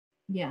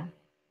Yeah.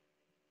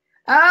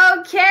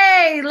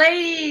 Okay,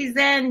 ladies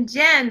and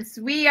gents,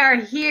 we are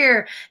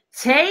here.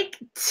 Take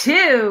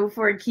two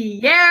for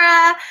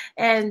Kierra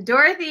and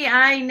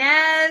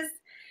Dorothy-Inez.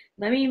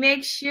 Let me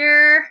make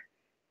sure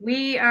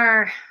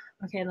let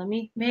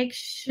me make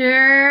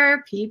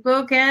sure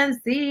people can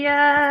see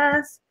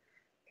us.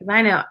 Because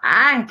I know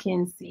I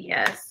can see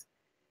us.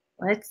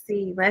 Let's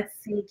see,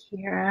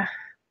 Kierra.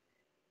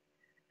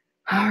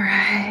 All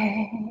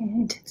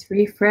right, it's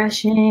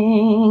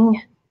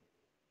refreshing.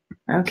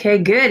 Okay,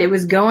 good. It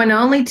was going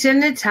only to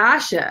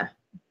Natasha.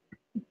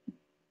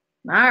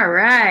 All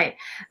right.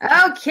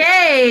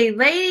 Okay,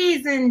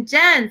 ladies and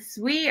gents,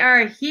 we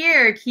are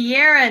here.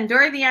 Kierra and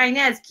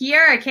Dorothy-Inez.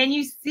 Kierra, can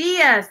you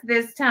see us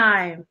this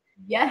time?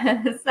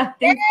 Yes.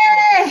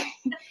 Yay!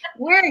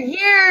 We're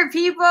here,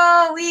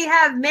 people. We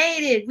have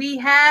made it. We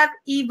have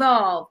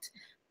evolved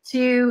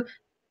to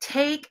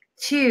take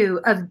two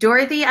of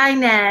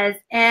Dorothy-Inez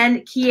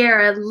and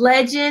Kierra,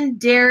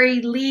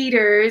 Legendary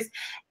Leaders,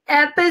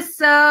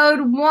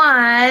 episode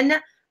 1,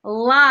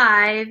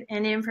 live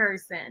and in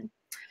person.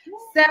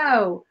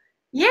 So,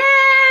 yay!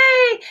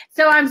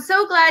 So I'm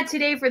so glad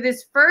today for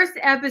this first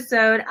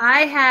episode,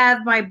 I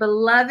have my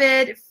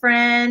beloved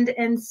friend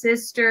and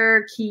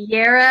sister,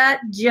 Kierra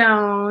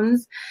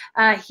Jones,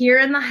 here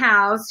in the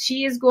house.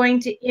 She is going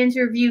to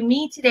interview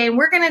me today, and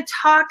we're going to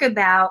talk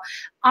about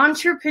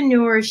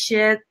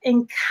entrepreneurship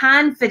and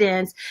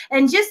confidence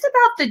and just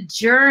about the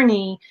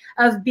journey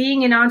of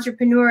being an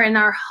entrepreneur. And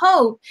our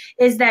hope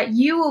is that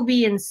you will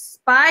be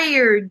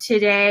inspired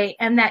today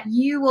and that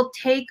you will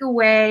take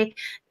away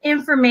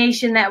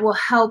information that will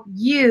help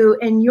you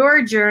in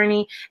your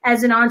journey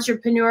as an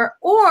entrepreneur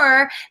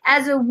or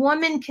as a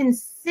woman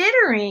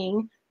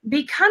considering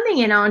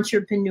becoming an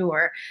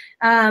entrepreneur.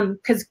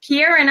 Because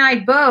Kierra and I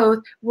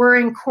both were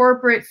in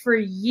corporate for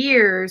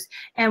years,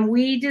 and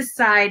we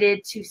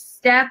decided to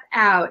step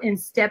out and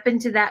step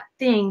into that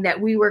thing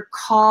that we were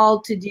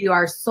called to do,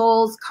 our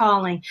soul's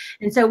calling.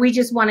 And so we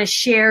just want to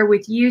share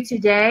with you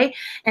today.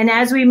 And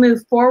as we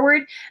move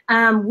forward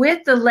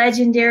with the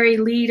Legendary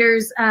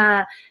Leaders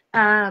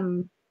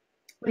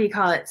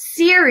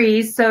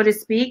series, so to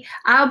speak,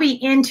 I'll be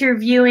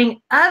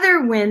interviewing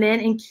other women,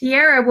 and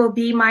Kierra will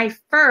be my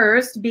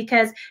first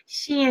because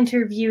she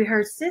interviewed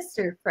her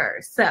sister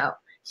first. So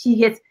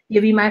you'll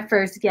be my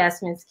first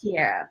guest, Miss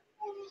Kierra.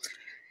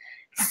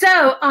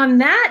 So on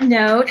that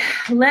note,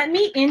 let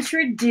me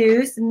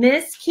introduce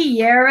Miss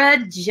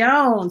Kierra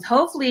Jones.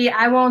 Hopefully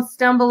I won't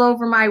stumble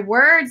over my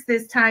words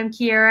this time,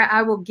 Kierra.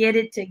 I will get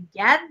it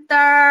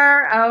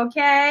together,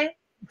 okay?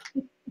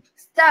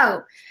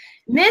 So,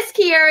 Miss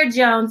Kierra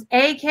Jones,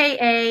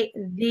 aka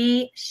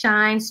the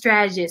Shine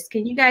Strategist.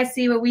 Can you guys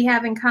see what we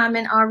have in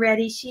common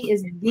already? She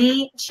is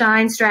the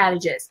Shine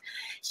Strategist.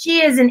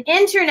 She is an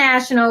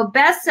international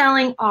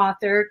best-selling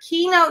author,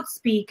 keynote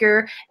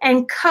speaker,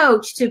 and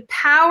coach to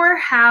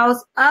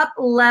powerhouse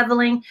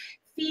up-leveling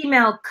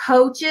female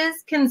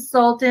coaches,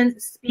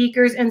 consultants,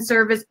 speakers, and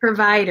service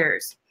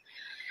providers.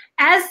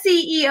 As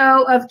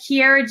CEO of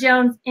Kierra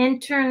Jones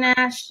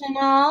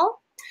International,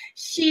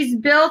 she's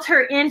built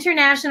her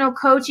international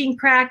coaching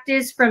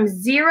practice from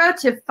 0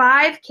 to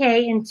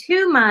 5K in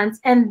 2 months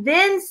and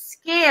then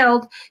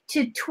scaled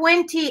to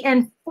 20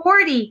 and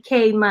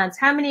 40K months.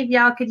 How many of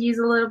y'all could use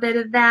a little bit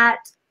of that?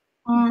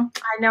 I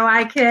know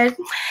I could.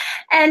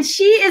 And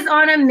she is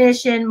on a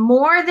mission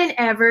more than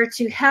ever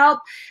to help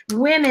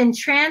women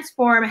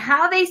transform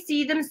how they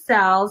see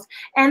themselves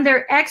and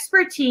their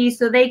expertise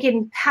so they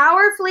can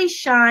powerfully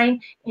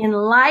shine in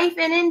life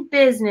and in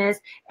business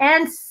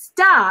and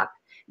stop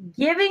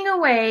giving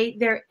away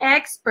their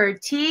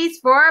expertise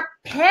for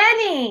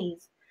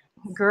pennies.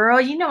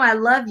 Girl, you know I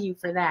love you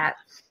for that.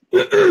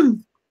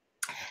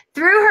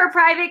 Through her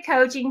private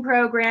coaching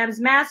programs,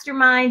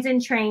 masterminds,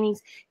 and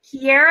trainings,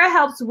 Kierra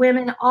helps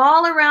women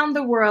all around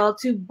the world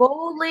to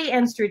boldly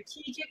and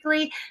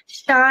strategically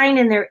shine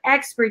in their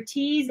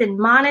expertise and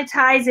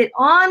monetize it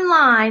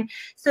online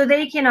so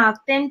they can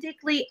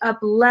authentically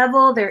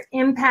up-level their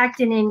impact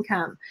and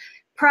income.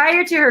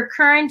 Prior to her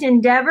current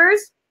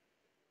endeavors,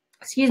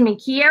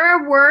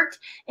 Kierra worked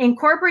in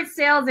corporate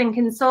sales and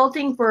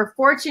consulting for a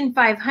Fortune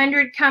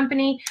 500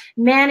 company,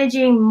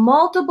 managing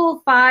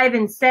multiple 5-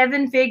 and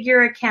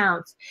 7-figure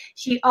accounts.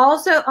 She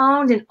also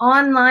owned an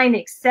online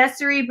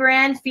accessory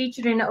brand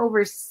featured in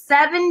over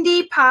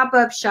 70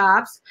 pop-up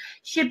shops,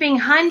 shipping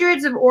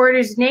hundreds of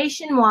orders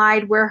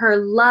nationwide, where her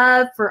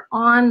love for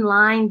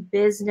online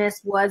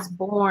business was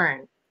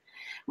born.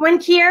 When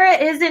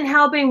Kierra isn't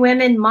helping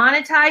women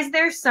monetize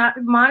their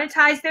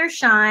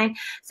shine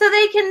so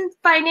they can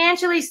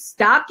financially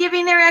stop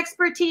giving their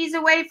expertise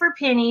away for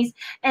pennies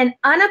and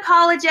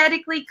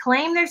unapologetically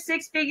claim their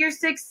 6-figure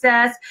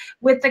success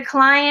with the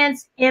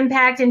clients,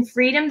 impact, and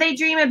freedom they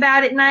dream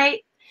about at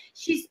night,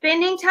 she's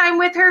spending time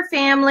with her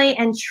family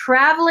and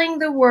traveling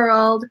the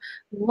world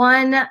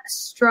one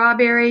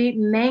strawberry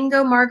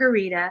mango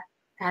margarita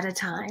at a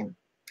time.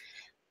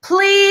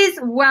 Please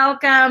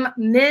welcome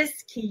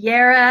Miss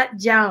Kierra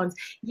Jones.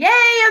 Yay,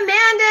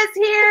 Amanda's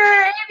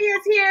here.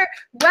 Amy's here.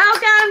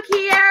 Welcome,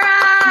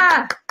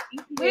 Kierra.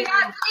 We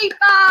got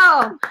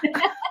people.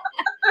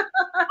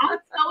 I'm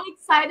so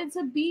excited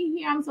to be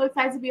here. I'm so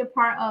excited to be a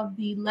part of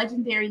the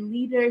Legendary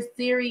Leaders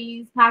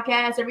series,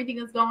 podcast, everything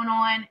that's going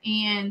on.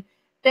 And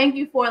thank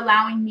you for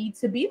allowing me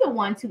to be the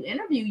one to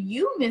interview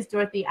you, Miss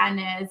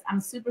Dorothy-Inez.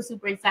 I'm super,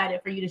 super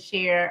excited for you to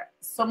share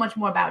so much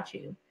more about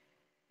you.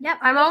 Yep,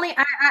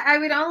 I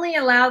would only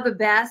allow the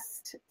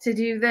best to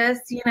do this,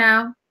 you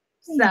know.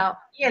 So,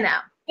 you know,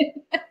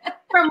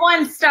 from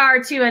one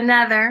star to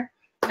another.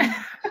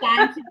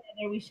 Shine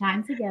together, we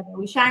shine together.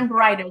 We shine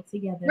brighter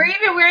together. We're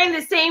even wearing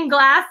the same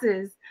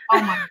glasses.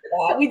 Oh my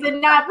God, we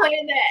did not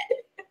plan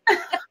that.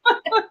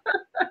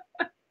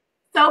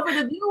 So for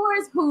the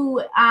viewers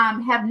who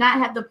have not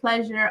had the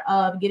pleasure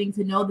of getting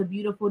to know the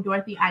beautiful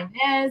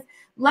Dorothy-Inez,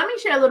 let me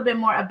share a little bit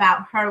more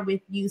about her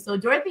with you. So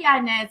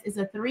Dorothy-Inez is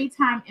a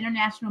 3-time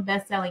international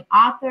best-selling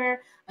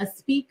author, a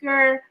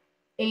speaker,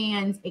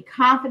 and a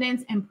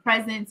confidence and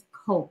presence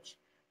coach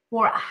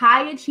for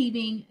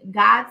high-achieving,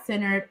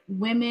 God-centered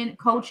women,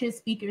 coaches,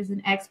 speakers,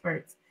 and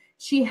experts.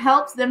 She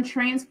helps them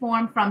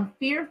transform from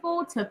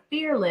fearful to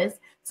fearless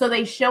so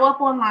they show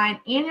up online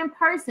and in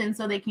person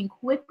so they can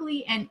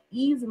quickly and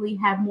easily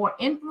have more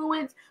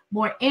influence,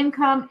 more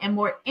income, and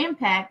more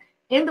impact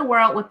in the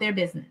world with their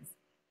business.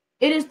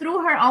 It is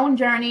through her own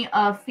journey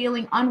of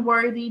feeling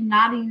unworthy,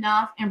 not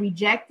enough, and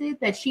rejected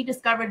that she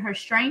discovered her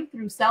strength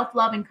through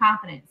self-love and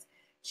confidence.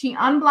 She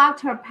unblocked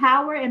her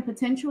power and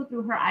potential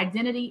through her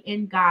identity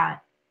in God.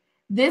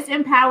 This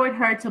empowered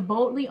her to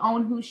boldly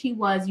own who she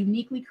was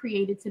uniquely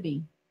created to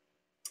be.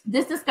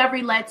 This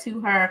discovery led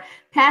to her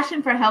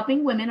passion for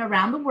helping women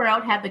around the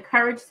world have the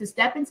courage to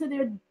step into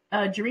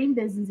their dream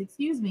business,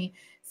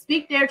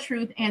 speak their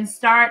truth, and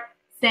start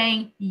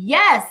saying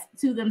yes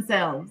to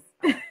themselves.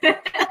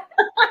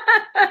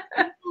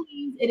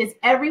 It is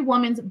every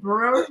woman's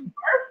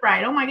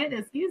birthright, oh my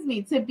goodness,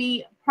 to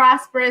be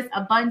prosperous,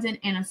 abundant,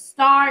 and a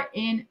star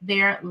in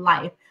their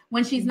life.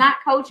 When she's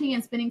not coaching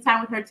and spending time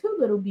with her 2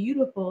 little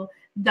beautiful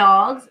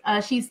dogs,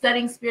 she's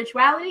studying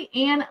spirituality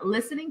and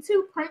listening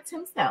to Prince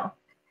himself.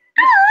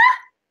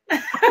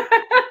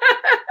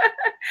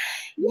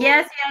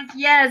 Yes.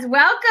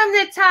 Welcome,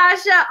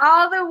 Natasha,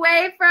 all the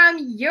way from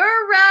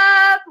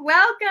Europe.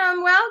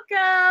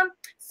 Welcome.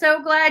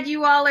 So glad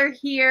you all are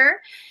here.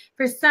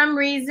 For some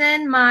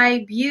reason,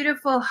 my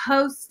beautiful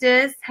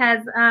hostess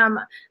has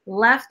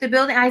left the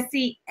building. I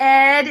see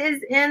Ed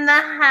is in the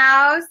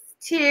house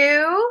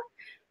too.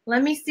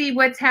 Let me see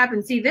what's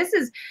happened.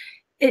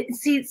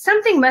 See,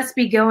 something must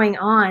be going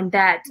on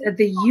that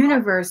the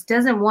universe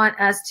doesn't want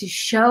us to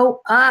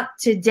show up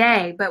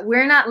today, but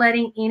we're not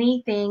letting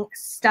anything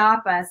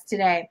stop us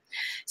today.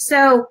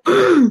 So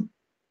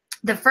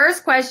the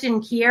first question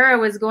Kierra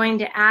was going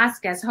to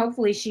ask us,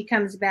 hopefully she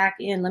comes back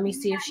in. Let me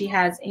see if she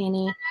has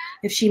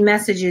if she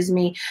messages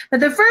me.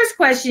 But the first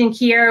question,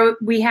 Kierra,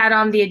 we had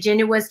on the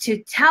agenda was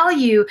to tell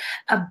you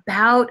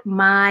about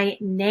my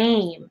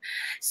name.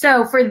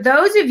 So for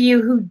those of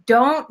you who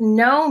don't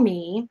know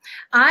me,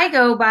 I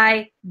go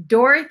by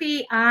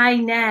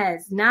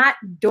Dorothy-Inez, not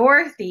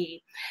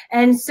Dorothy.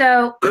 And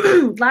so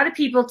a lot of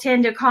people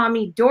tend to call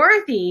me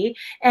Dorothy.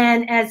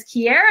 And as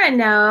Kierra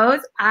knows,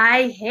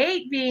 I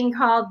hate being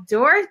called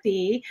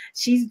Dorothy.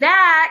 She's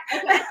back.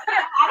 Okay.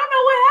 I don't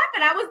know what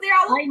happened. I was there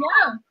all I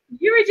know.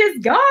 You were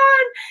just gone,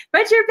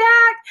 but you're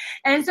back.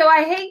 And so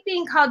I hate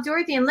being called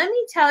Dorothy. And let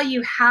me tell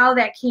you how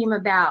that came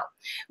about.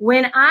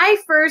 When I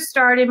first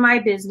started my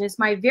business,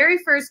 my very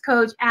first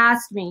coach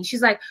asked me,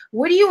 she's like,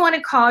 what do you want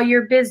to call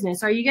your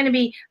business? Are you going to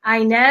be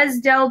Inez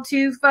Del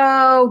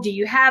Tufo? Do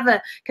you have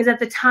because at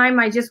the time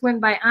I just went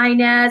by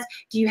Inez,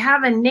 do you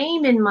have a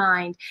name in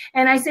mind?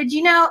 And I said,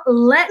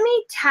 let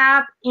me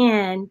tap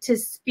in to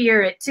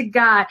spirit, to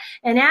God,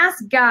 and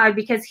ask God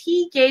because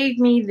he gave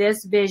me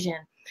this vision.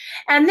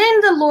 And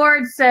then the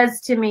Lord says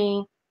to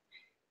me,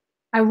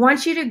 I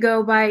want you to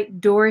go by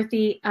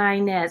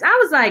Dorothy-Inez. I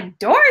was like,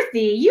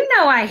 Dorothy,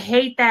 I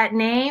hate that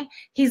name.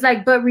 He's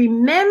like, but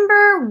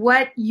remember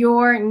what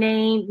your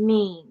name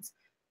means.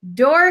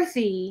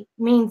 Dorothy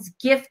means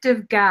gift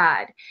of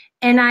God,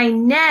 and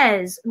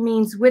Inez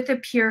means with a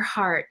pure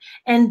heart.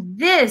 And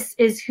this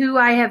is who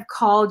I have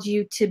called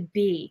you to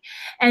be.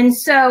 And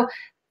so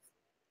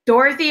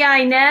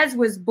Dorothy-Inez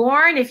was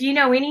born. If you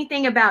know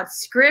anything about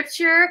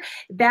scripture,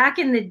 back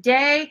in the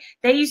day,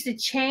 they used to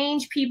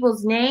change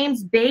people's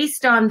names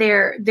based on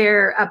their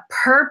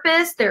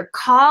purpose, their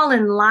call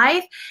in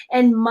life.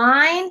 And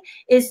mine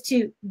is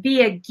to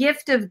be a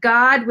gift of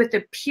God with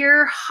a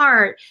pure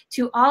heart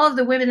to all of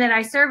the women that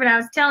I serve. And I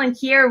was telling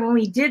Kierra when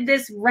we did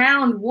this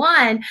round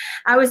 1,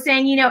 I was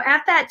saying,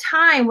 at that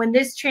time when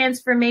this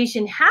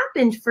transformation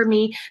happened for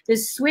me,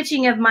 this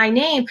switching of my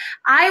name,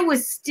 I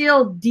was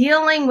still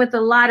dealing with a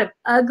lot of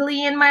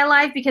ugly in my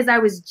life because I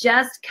was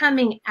just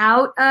coming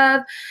out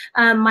of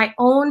my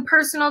own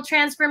personal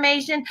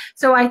transformation.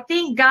 So I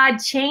think God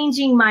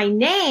changing my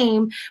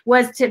name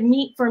was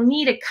for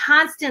me to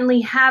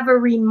constantly have a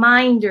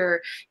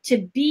reminder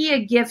to be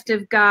a gift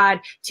of God,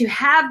 to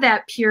have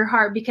that pure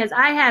heart, because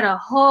I had a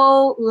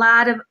whole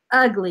lot of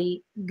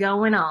ugly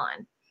going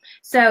on.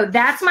 So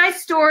that's my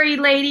story,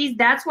 ladies.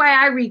 That's why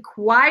I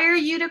require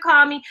you to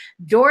call me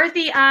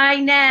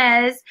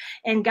Dorothy-Inez.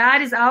 And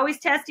God is always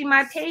testing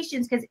my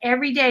patience because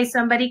every day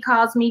somebody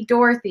calls me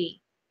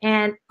Dorothy.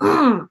 And,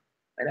 but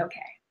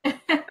okay.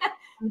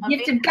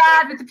 Gift of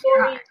God with the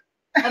pure heart.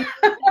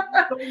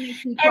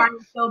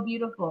 And so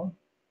beautiful.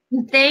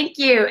 Thank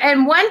you.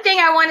 And one thing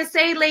I want to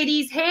say,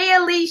 ladies, hey,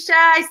 Alicia,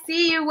 I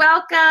see you.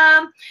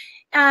 Welcome.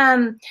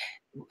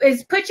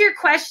 Is put your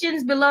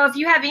questions below. If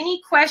you have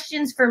any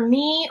questions for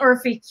me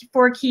or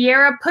for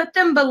Kierra, put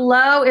them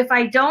below. If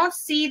I don't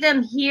see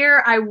them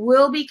here, I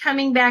will be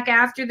coming back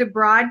after the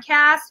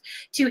broadcast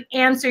to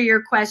answer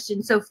your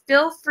questions. So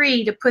feel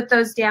free to put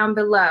those down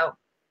below.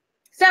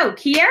 So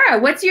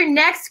Kierra, what's your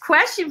next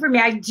question for me?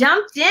 I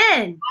jumped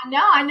in.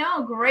 I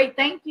know. Great.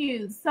 Thank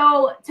you.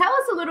 So tell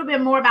us a little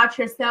bit more about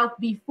yourself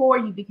before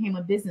you became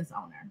a business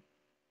owner.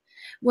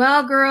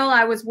 Well, girl,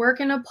 I was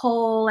working a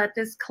pole at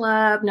this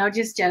club. No,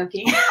 just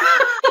joking.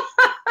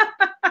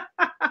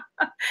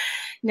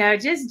 No,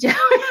 just joking.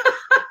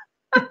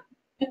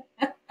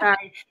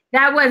 Sorry,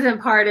 that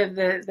wasn't part of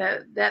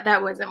that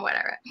wasn't what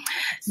I read.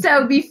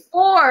 So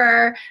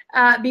before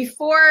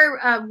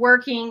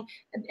working,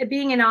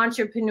 being an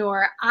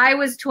entrepreneur, I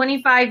was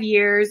 25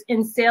 years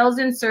in sales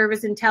and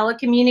service and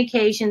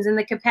telecommunications in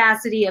the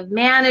capacity of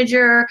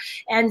manager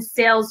and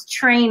sales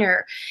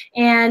trainer.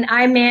 And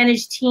I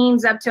managed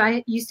teams up to,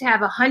 I used to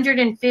have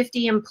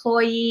 150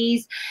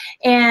 employees,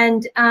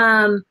 and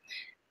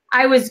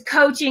I was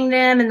coaching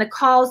them in the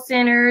call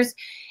centers.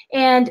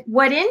 And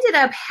what ended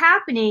up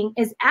happening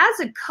is, as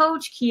a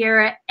coach,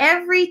 Kierra,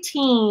 every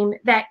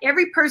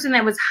person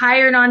that was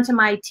hired onto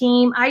my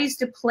team, I used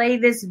to play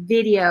this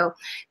video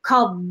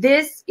called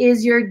 "This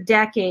Is Your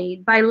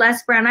Decade" by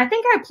Les Brown. I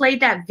think I played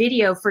that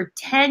video for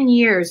 10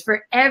 years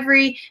for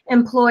every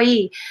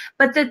employee.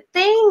 But the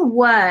thing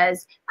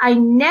was, I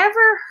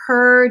never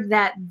heard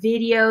that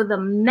video, the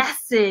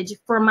message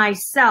for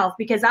myself,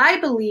 because I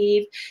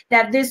believed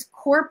that this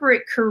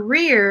corporate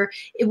career,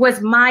 it was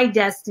my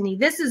destiny.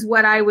 This is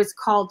what I was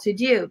called to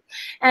do.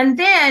 And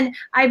then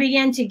I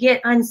began to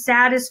get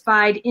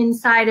unsatisfied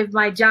inside of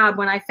my job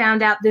when I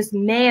found out this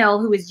male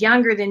who was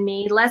younger than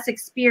me, less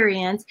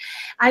experienced,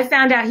 I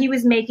found out he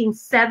was making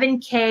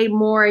 $7K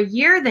more a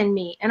year than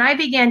me. And I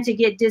began to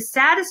get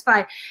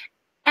dissatisfied.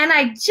 And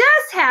I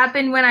just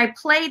happened, when I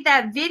played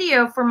that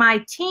video for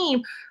my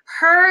team,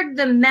 heard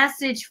the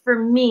message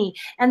for me.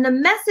 And the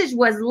message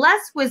was,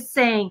 Les was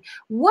saying,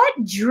 what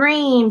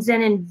dreams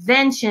and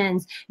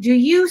inventions do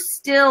you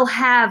still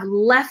have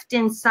left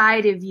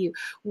inside of you?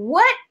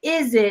 What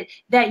is it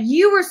that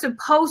you were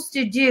supposed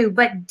to do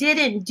but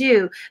didn't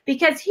do?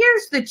 Because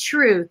here's the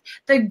truth.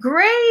 The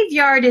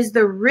graveyard is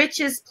the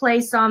richest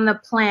place on the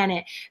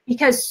planet,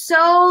 because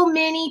so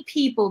many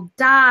people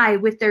die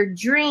with their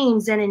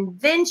dreams and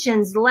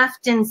inventions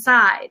left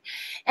inside.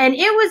 And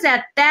it was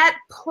at that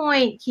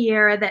point,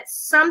 Kierra, that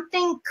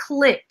something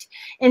clicked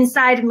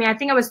inside of me. I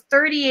think I was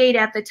 38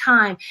 at the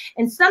time,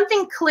 and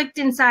something clicked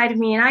inside of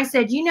me, and I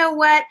said, you know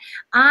what?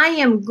 I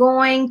am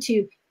going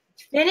to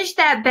finish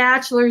that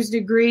bachelor's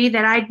degree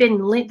that had been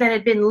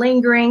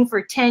lingering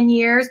for 10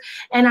 years,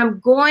 and I'm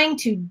going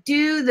to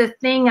do the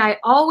thing I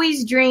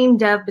always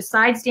dreamed of,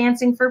 besides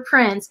dancing for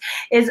Prince,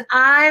 is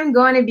I'm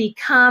going to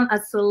become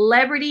a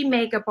celebrity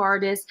makeup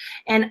artist.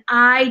 And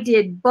I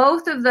did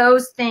both of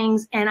those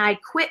things, and I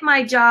quit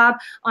my job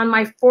on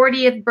my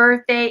 40th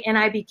birthday, and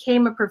I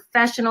became a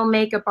professional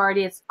makeup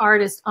artist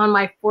on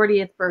my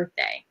 40th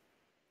birthday.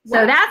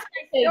 So that's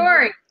my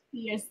story. To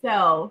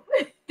yourself.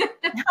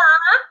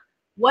 Huh?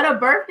 What a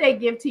birthday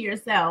gift to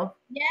yourself.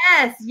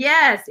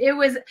 Yes. It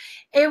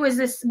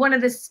was one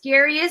of the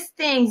scariest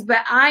things,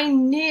 but I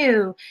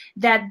knew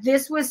that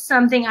this was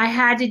something I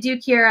had to do,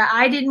 Kierra.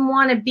 I didn't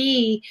want to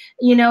be,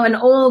 an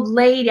old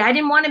lady. I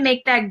didn't want to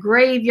make that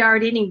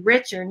graveyard any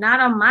richer, not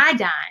on my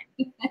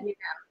dime.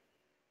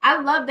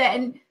 I love that.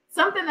 And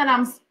something that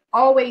I'm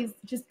always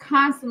just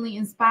constantly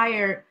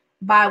inspired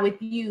by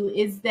with you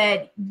is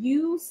that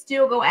you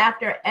still go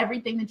after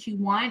everything that you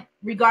want,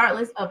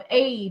 regardless of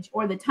age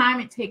or the time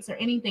it takes or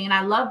anything. And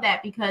I love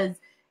that, because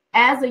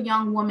as a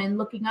young woman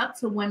looking up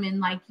to women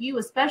like you,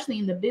 especially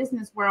in the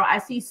business world, I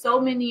see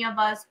so many of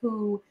us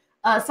who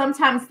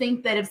sometimes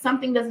think that if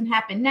something doesn't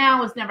happen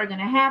now, it's never going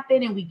to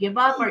happen, and we give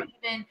up. Or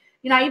even,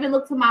 I even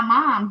look to my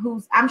mom,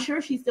 who's, I'm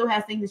sure she still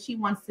has things that she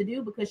wants to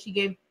do because she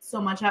gave so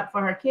much up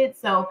for her kids.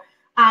 So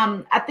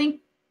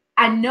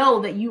I know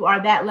that you are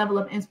that level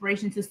of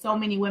inspiration to so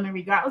many women,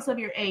 regardless of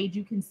your age.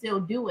 You can still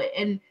do it.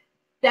 And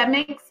that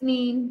makes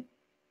me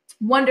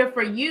wonder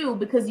for you,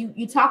 because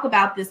you talk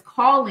about this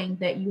calling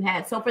that you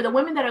had. So for the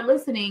women that are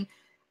listening,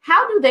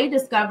 how do they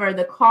discover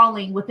the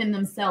calling within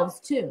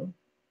themselves too?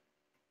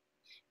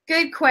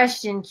 Good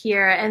question,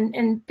 Kierra,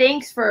 and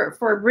thanks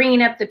for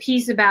bringing up the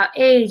piece about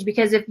age,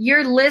 because if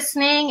you're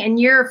listening and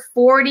you're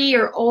 40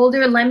 or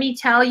older, let me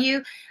tell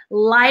you,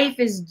 life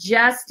is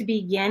just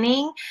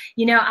beginning.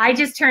 You know, I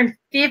just turned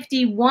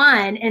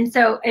 51, and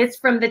so it's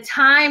from the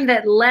time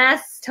that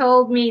Les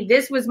told me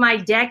this was my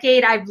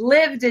decade. I've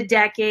lived a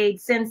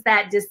decade since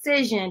that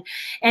decision,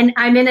 and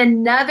I'm in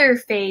another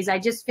phase. I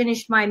just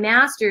finished my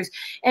master's,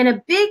 and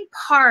a big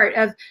part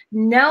of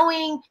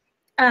knowing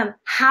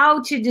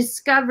how to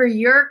discover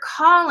your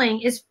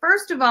calling is,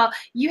 first of all,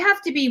 you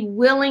have to be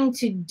willing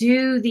to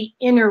do the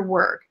inner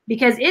work,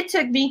 because it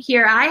took me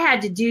here. I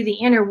had to do the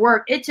inner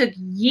work. It took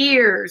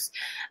years,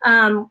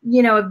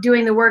 you know, of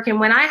doing the work. And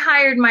when I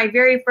hired my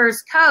very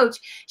first coach,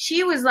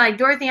 she was like,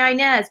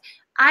 Dorothy-Inez,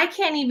 I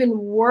can't even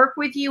work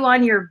with you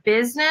on your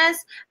business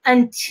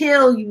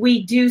until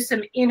we do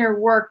some inner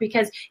work,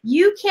 because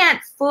you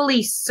can't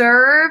fully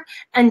serve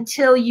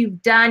until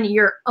you've done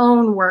your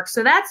own work.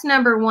 So that's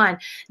number one.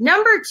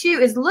 Number two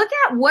is look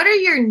at what are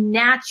your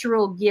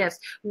natural gifts,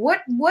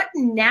 what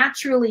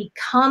naturally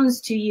comes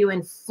to you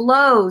and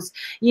flows,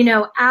 you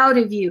know, out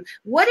of you.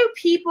 What do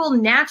people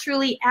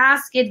naturally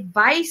ask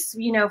advice,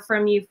 you know,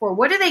 from you for?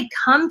 What do they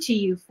come to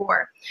you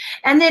for?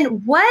 And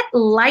then what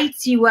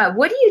lights you up?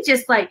 What do you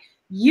just like,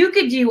 you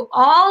could do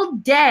all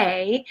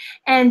day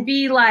and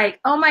be like,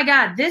 oh my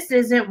God, this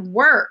isn't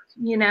work,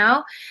 you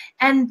know?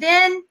 And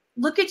then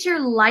look at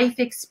your life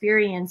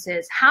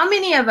experiences. How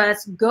many of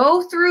us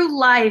go through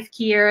life,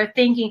 Kierra,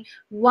 thinking,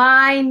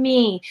 why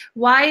me?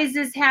 Why is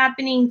this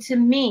happening to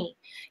me?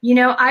 You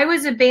know, I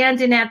was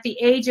abandoned at the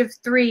age of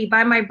 3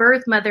 by my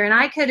birth mother, and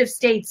I could have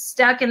stayed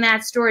stuck in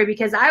that story,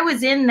 because I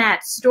was in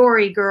that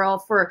story, girl,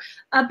 for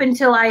up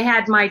until I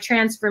had my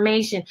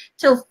transformation,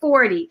 till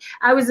 40.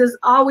 I was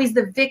always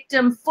the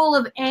victim, full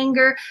of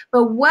anger.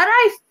 But what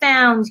I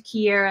found,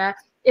 Kierra,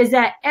 is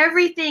that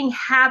everything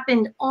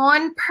happened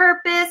on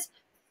purpose,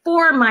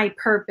 for my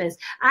purpose.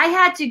 I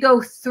had to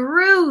go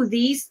through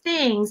these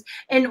things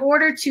in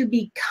order to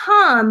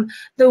become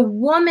the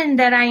woman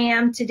that I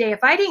am today.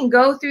 If I didn't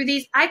go through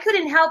these, I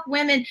couldn't help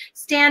women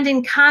stand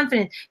in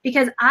confidence,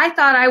 because I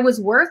thought I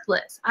was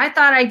worthless. I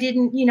thought I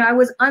didn't, you know, I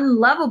was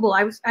unlovable.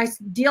 I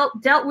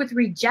dealt with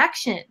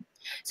rejection.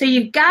 So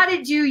you've got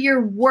to do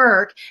your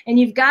work, and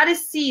you've got to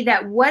see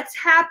that what's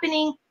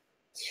happening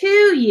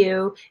to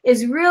you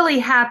is really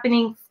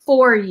happening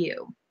for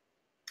you.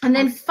 And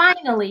then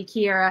finally,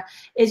 Kierra,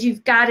 is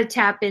you've got to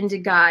tap into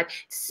God,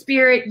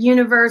 spirit,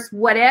 universe,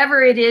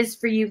 whatever it is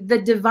for you,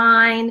 the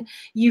divine.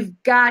 You've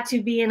got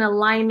to be in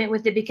alignment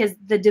with it, because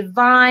the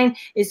divine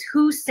is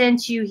who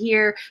sent you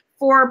here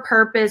for a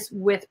purpose,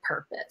 with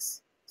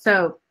purpose.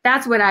 So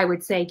that's what I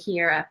would say,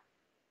 Kierra.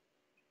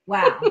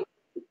 Wow.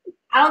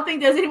 I don't think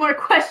there's any more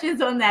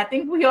questions on that. I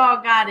think we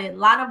all got it. A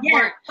lot of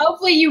work.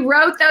 Hopefully you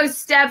wrote those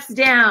steps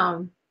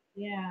down.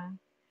 Yeah.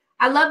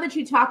 I love that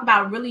you talk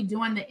about really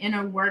doing the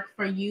inner work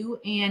for you.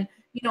 And,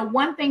 you know,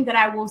 one thing that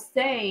I will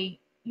say,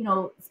 you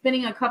know,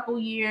 spending a couple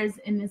years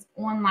in this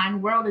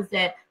online world, is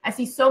that I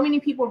see so many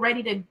people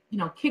ready to, you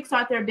know,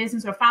 kickstart their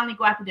business or finally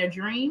go after their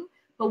dream,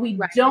 but we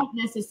don't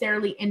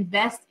necessarily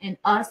invest in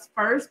us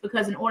first,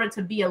 because in order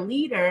to be a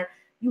leader,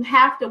 you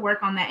have to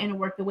work on that inner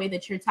work the way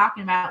that you're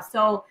talking about.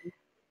 So,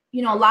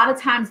 you know, a lot of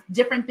times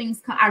different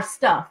things, our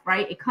stuff,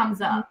 right? It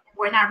comes up.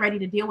 We're not ready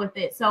to deal with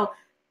it. So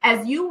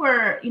as you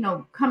were, you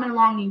know, coming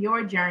along in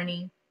your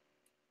journey,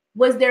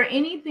 was there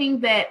anything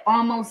that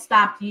almost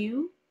stopped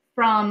you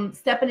from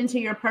stepping into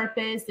your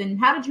purpose, and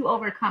how did you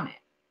overcome it?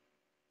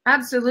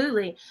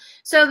 Absolutely.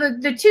 So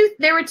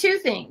there were two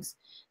things.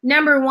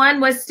 Number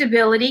one was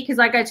stability, because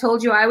like I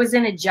told you, I was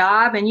in a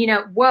job, and, you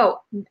know,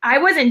 I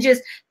wasn't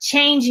just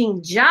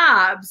changing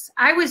jobs.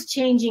 I was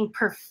changing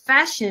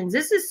professions.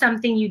 This is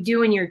something you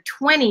do in your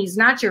 20s,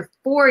 not your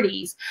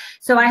 40s.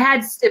 So I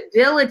had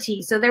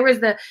stability. So there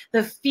was the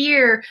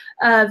fear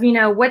of, you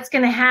know, what's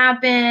going to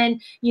happen,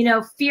 you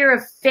know, fear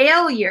of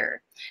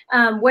failure.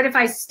 What if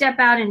I step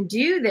out and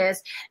do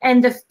this?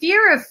 And the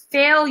fear of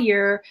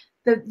failure,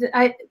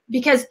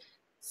 because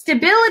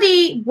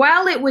stability,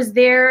 while it was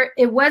there,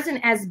 it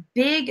wasn't as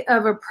big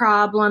of a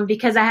problem,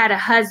 because I had a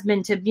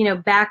husband to, you know,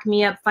 back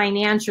me up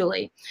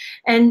financially.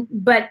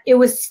 But it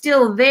was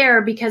still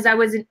there because I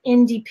was an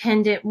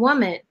independent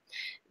woman.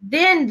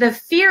 Then the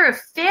fear of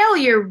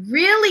failure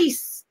really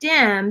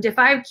stemmed, if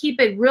I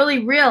keep it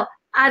really real,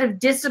 out of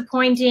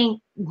disappointing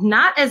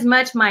not as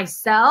much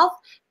myself,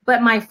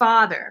 but my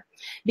father.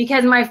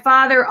 Because my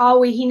father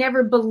he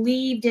never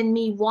believed in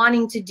me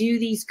wanting to do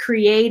these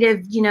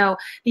creative, you know,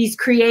 these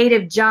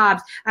creative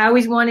jobs. I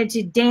always wanted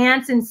to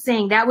dance and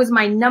sing. That was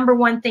my number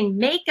one thing.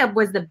 Makeup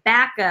was the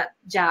backup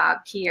job,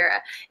 Kierra.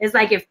 It's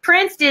like if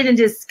Prince didn't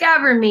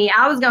discover me,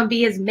 I was going to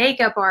be his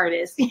makeup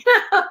artist. You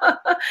know?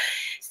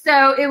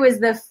 So it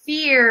was the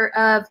fear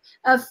of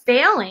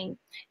failing.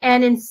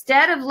 And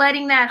instead of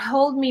letting that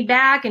hold me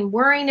back and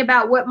worrying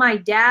about what my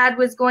dad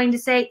was going to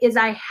say, is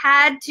I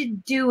had to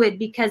do it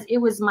because it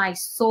was my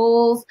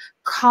soul's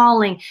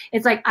calling.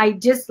 It's like,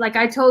 like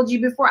I told you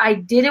before, I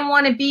didn't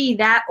want to be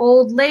that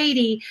old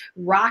lady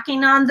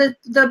rocking on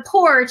the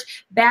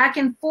porch back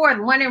and forth,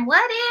 wondering,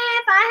 what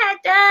if I had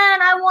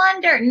done, I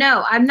wonder.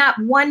 No, I'm not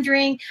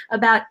wondering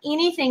about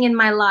anything in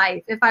my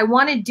life. If I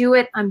want to do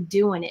it, I'm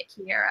doing it,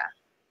 Kierra.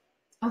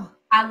 Oh,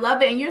 I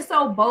love it. And you're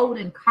so bold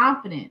and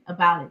confident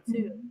about it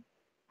too.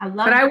 I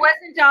love it. But I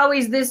wasn't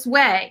always this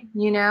way,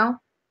 you know?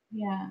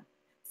 Yeah.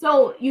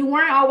 So you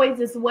weren't always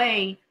this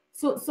way.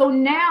 So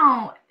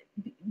now,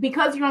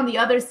 because you're on the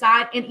other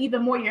side, and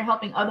even more, you're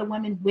helping other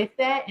women with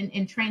that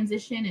and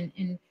transition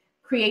and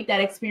create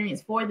that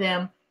experience for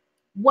them.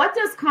 What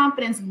does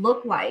confidence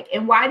look like?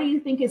 And why do you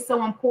think it's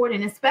so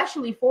important,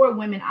 especially for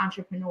women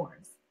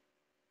entrepreneurs?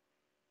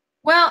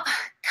 Well,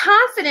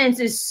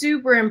 confidence is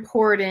super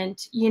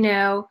important, you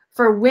know,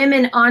 for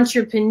women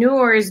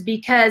entrepreneurs,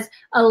 because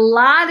a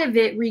lot of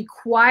it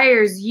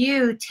requires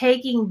you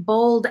taking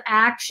bold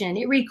action.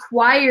 It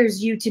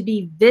requires you to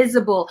be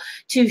visible,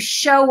 to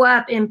show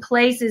up in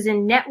places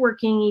and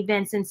networking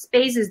events and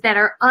spaces that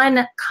are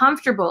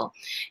uncomfortable.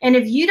 And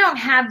if you don't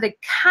have the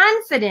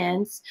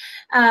confidence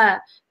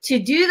to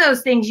do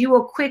those things, you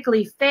will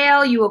quickly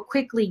fail. You will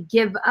quickly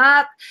give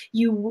up.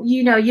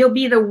 You know, you'll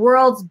be the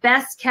world's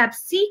best kept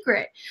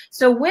secret.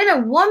 So when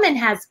a woman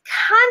has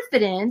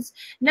confidence,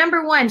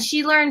 number one,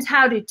 she learns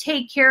how to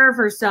take care of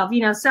herself,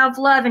 you know,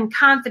 self-love and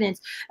confidence.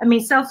 I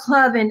mean,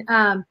 self-love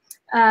and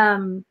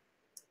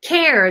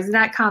care is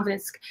not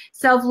confidence.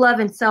 Self-love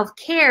and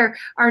self-care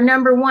are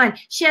number one.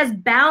 She has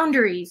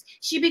boundaries.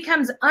 She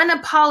becomes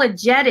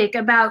unapologetic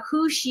about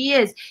who she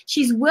is.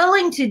 She's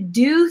willing to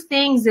do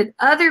things that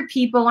other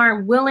people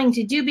aren't willing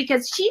to do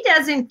because she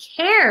doesn't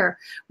care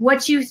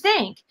what you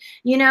think.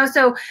 You know,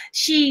 so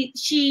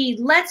she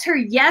lets her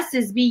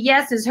yeses be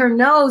yeses, her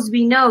no's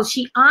be no's.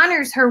 She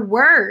honors her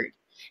word.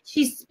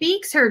 She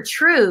speaks her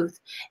truth,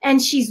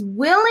 and she's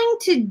willing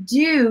to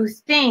do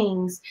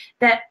things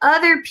that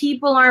other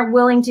people aren't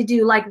willing to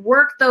do, like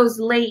work those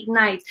late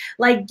nights,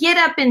 like get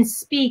up and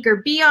speak or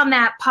be on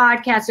that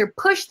podcast or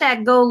push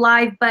that go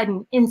live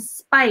button in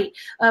spite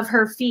of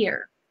her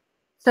fear.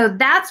 So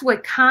that's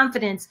what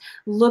confidence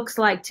looks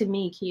like to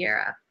me,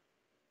 Kierra.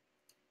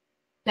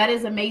 That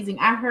is amazing.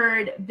 I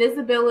heard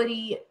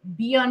visibility,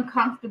 be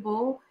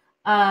uncomfortable,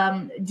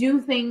 do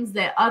things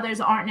that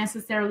others aren't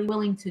necessarily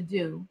willing to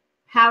do.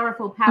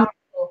 Powerful.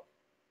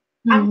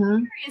 I'm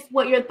curious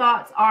what your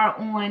thoughts are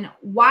on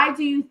why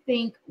do you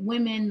think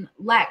women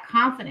lack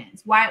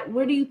confidence?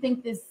 Where do you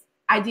think this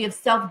idea of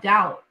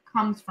self-doubt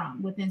comes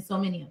from within so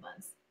many of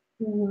us?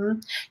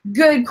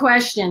 Good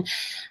question.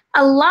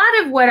 A lot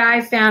of what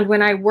I found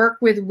when I work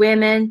with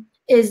women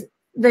is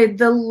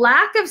the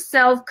lack of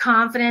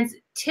self-confidence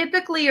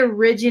typically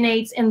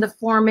originates in the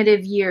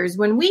formative years.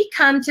 When we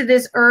come to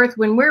this earth,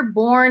 when we're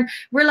born,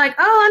 we're like,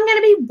 oh, I'm going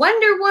to be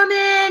Wonder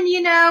Woman,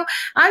 you know,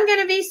 I'm going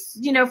to be,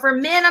 you know, for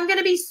men, I'm going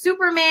to be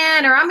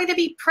Superman, or I'm going to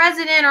be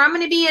president, or I'm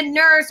going to be a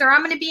nurse, or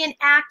I'm going to be an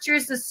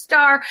actress, a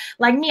star.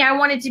 Like me, I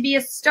wanted to be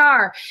a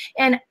star,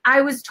 and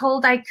I was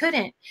told I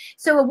couldn't.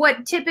 So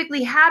what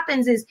typically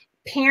happens is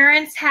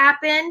parents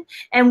happen,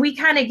 and we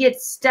kind of get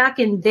stuck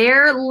in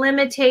their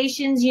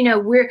limitations. You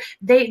know,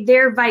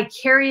 they're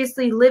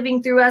vicariously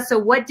living through us. So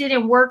what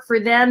didn't work for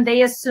them,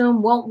 they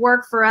assume won't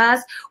work for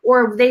us,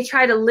 or they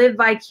try to live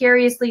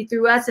vicariously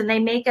through us, and they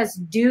make us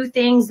do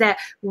things that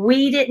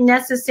we didn't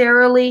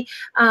necessarily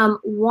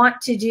want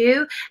to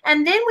do.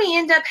 And then we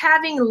end up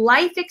having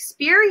life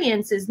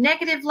experiences,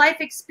 negative life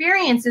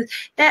experiences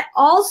that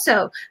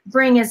also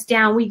bring us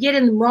down. We get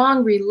in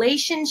wrong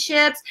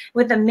relationships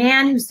with a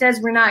man who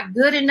says we're not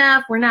good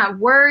enough, we're not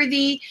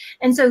worthy.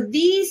 And so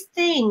these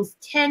things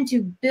tend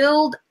to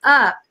build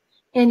up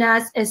in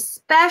us,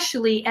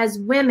 especially as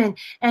women,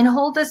 and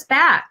hold us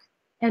back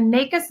and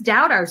make us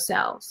doubt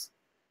ourselves.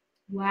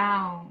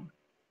 Wow.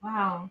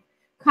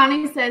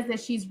 Connie says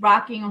that she's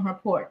rocking on her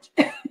porch.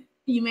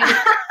 You made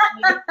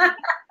it.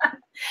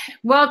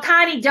 Well,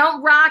 Connie,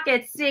 don't rock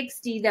at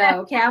 60 though.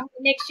 Okay, I want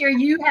to make sure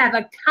you have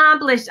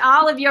accomplished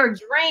all of your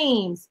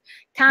dreams.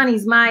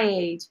 Connie's my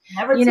age.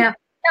 You know.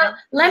 So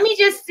let me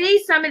just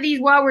see some of these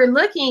while we're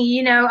looking.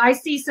 You know, I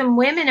see some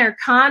women are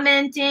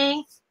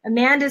commenting.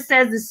 Amanda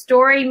says the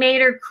story made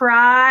her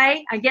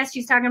cry. I guess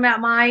she's talking about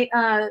my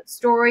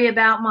story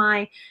about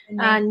my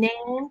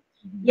name.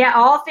 Yeah,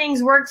 all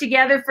things work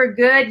together for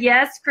good.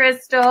 Yes,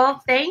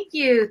 Crystal. Thank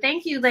you.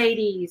 Thank you,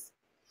 ladies.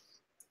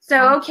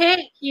 So,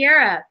 okay,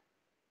 Kierra.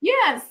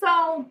 Yeah,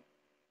 so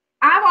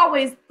I've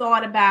always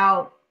thought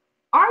about,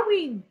 are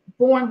we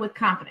born with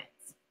confidence?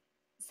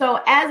 So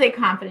as a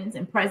confidence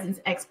and presence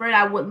expert,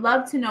 I would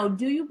love to know,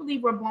 do you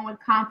believe we're born with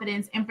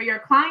confidence? And for your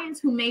clients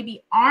who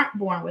maybe aren't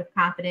born with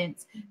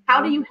confidence, how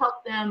do you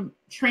help them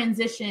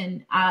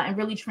transition and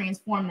really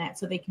transform that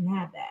so they can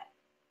have that?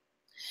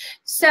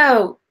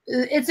 So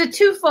it's a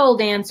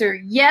twofold answer.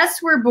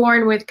 Yes, we're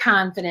born with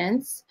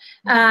confidence.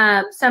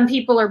 Some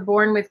people are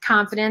born with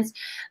confidence.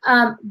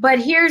 But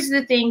here's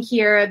the thing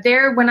here.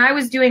 When I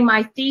was doing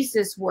my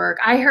thesis work,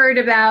 I heard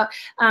about,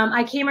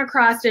 I came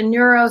across a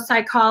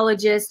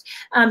neuropsychologist.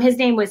 His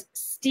name was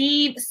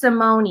Steve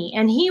Simoni,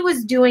 and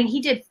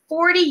he did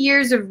 40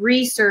 years of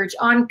research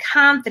on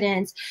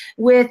confidence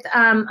with,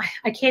 I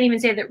can't even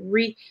say that,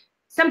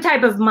 some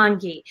type of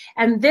monkey.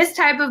 And this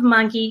type of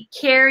monkey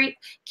carries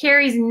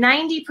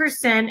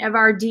 90% of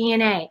our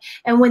DNA.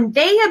 And when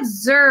they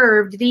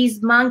observed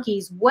these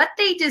monkeys, what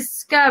they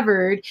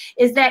discovered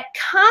is that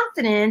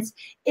confidence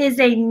is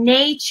a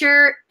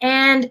nature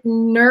and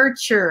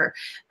nurture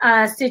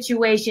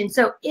situation.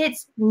 So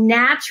it's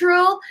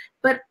natural,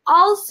 but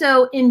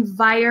also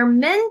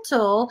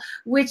environmental,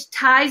 which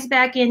ties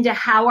back into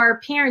how our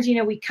parents,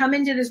 we come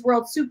into this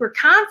world super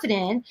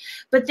confident,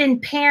 but then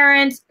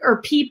parents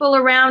or people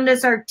around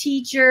us, our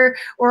teacher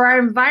or our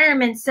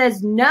environment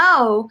says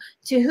no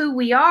to who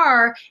we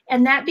are,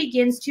 and that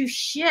begins to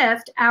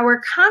shift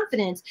our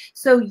confidence.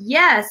 So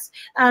yes,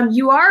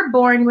 you are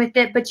born with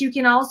it, but you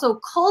can also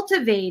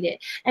cultivate it.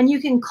 And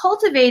you can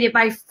cultivate it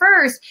by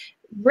first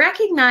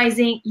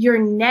recognizing your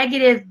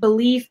negative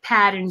belief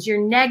patterns, your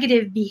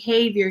negative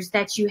behaviors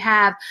that you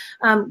have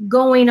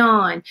going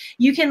on.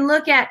 You can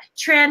look at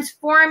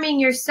transforming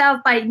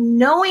yourself by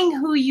knowing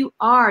who you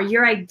are,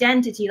 your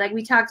identity, like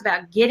we talked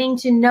about, getting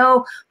to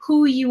know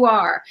who you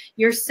are,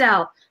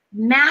 yourself,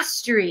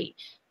 mastery,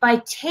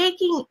 by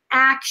taking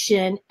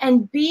action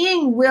and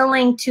being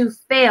willing to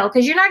fail,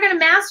 because you're not going to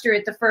master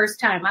it the first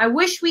time. I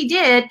wish we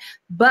did,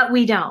 but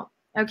we don't.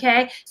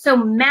 Okay, so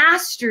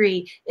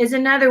mastery is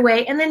another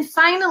way. And then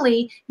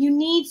finally, you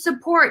need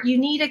support. You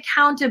need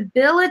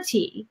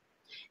accountability.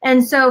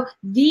 And so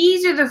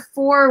these are the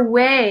 4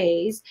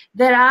 ways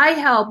that I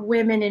help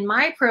women in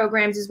my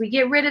programs as we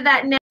get rid of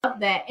that.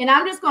 And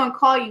I'm just going to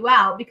call you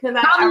out because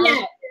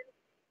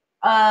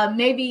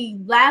maybe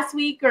last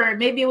week, or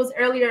maybe it was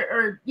earlier,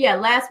 or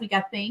last week,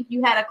 I think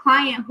you had a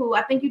client who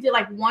I think you did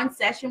like 1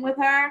 session with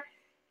her,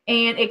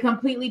 and it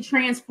completely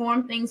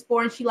transformed things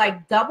for her. And she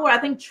like doubled, I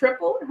think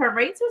tripled her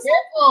rates or something.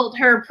 Tripled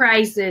her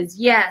prices.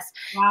 Yes.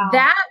 Wow.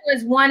 That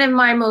was one of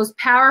my most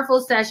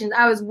powerful sessions.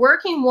 I was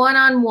working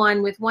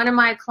one-on-one with one of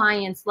my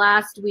clients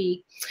last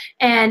week,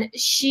 and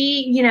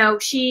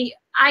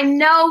I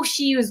know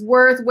she was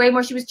worth way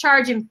more. She was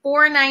charging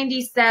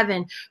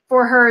 $497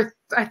 for her,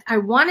 I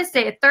want to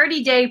say, a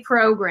 30-day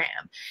program.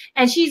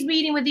 And she's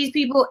meeting with these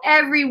people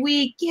every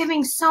week,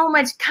 giving so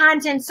much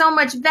content, so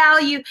much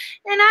value.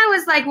 And I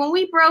was like, when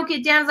we broke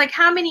it down, I was like,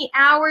 how many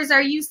hours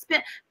are you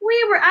spent?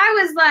 I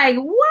was like,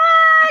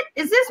 what?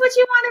 Is this what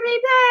you want to be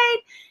paid?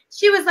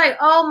 She was like,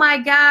 oh my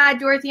God,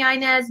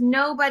 Dorothy-Inez,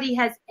 nobody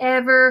has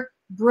ever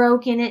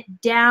broken it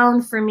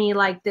down for me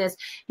like this,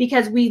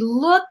 because we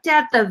looked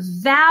at the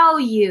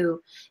value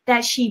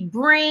that she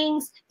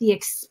brings, the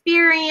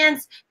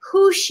experience,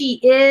 who she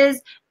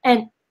is,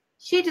 and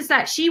she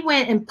decided, she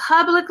went and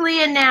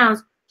publicly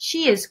announced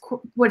she is,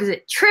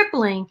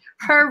 tripling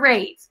her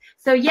rates.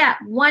 So yeah,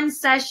 1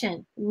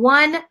 session,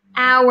 1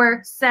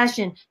 hour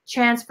session,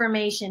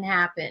 transformation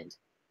happened.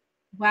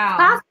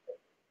 Wow.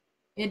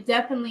 It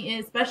definitely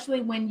is,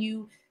 especially when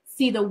you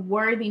see the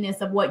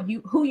worthiness of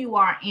who you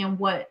are and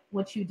what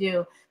you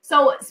do.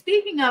 So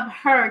speaking of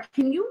her,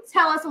 can you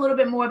tell us a little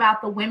bit more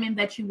about the women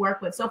that you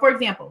work with? So for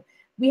example,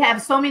 we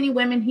have so many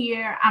women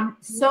here. I'm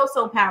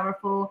so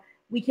powerful.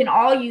 We can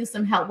all use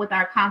some help with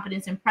our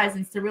confidence and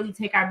presence to really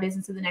take our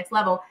business to the next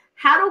level.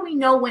 How do we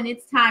know when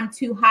it's time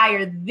to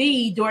hire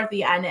the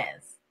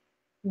Dorothy-Inez?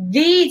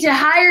 To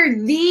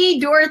hire the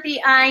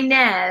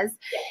Dorothy-Inez.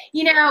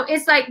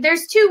 It's like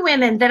there's 2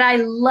 women that I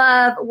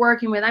love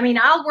working with. I mean,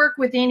 I'll work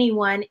with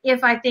anyone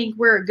if I think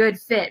we're a good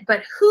fit,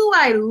 but who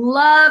I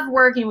love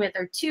working with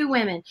are 2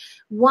 women.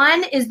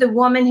 One is the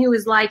woman who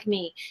is like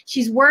me.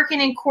 She's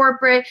working in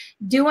corporate,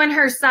 doing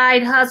her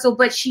side hustle,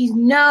 but she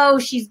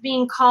knows she's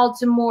being called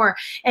to more.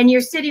 And you're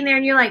sitting there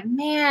and you're like,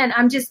 man,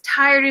 I'm just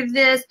tired of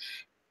this.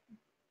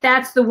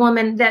 That's the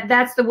woman.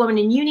 That's the woman.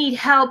 And you need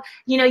help.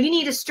 You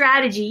need a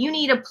strategy. You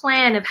need a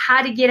plan of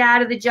how to get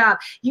out of the job.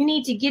 You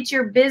need to get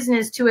your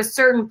business to a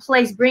certain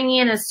place, bring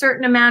in a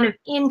certain amount of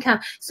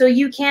income so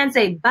you can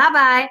say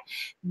bye-bye.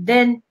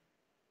 Then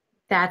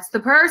that's the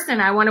person.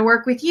 I want to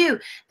work with you.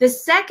 The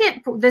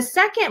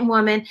second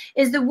woman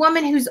is the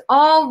woman who's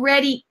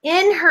already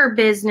in her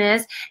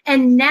business,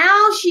 and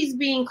now she's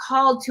being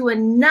called to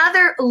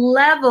another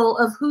level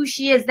of who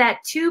she is, that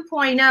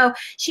 2.0.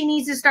 She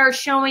needs to start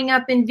showing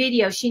up in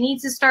video. She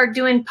needs to start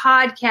doing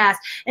podcasts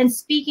and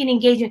speaking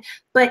engagement.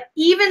 But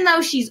even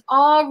though she's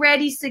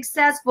already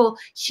successful,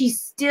 she's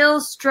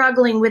still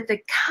struggling with the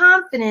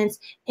confidence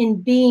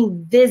in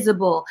being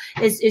visible,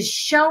 is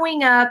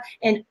showing up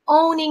and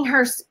owning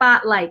her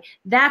spotlight.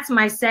 That's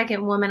my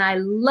second woman I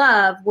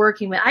love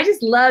working with. I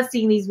just love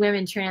seeing these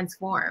women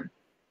transform.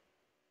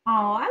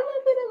 Oh, I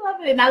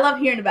love it. And I love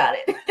hearing about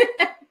it.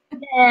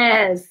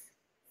 Yes.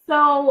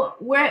 So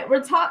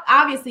we're talking,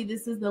 obviously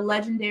this is the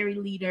Legendary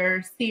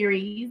Leader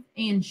series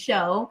and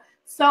show.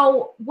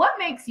 So what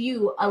makes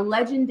you a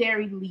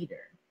legendary leader?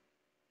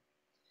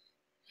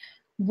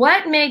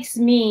 What makes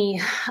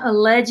me a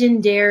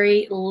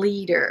legendary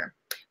leader?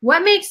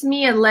 What makes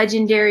me a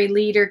legendary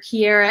leader,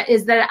 Kierra,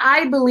 is that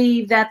I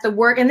believe that the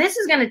work, and this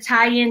is going to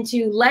tie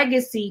into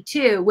legacy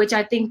too, which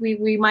I think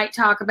we might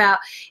talk about,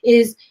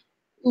 is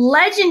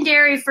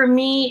legendary for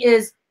me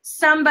is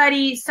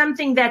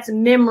something that's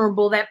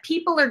memorable, that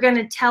people are going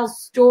to tell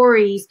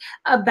stories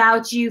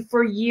about you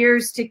for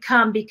years to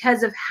come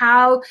because of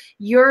how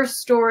your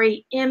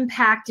story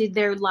impacted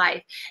their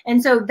life.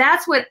 And so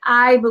that's what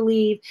I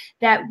believe,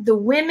 that the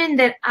women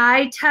that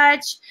I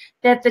touch,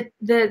 that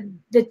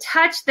the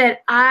touch that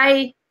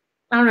I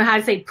don't know how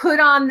to say, put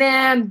on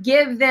them,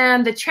 give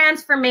them, the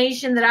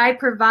transformation that I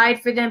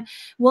provide for them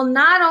will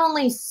not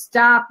only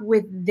stop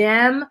with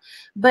them,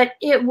 but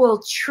it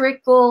will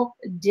trickle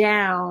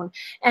down.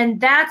 And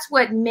that's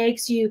what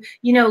makes you,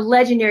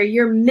 legendary.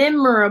 You're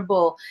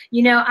memorable.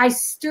 I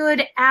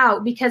stood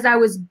out because I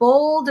was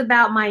bold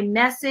about my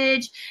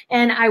message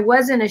and I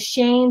wasn't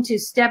ashamed to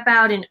step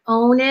out and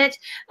own it.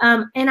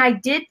 And I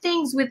did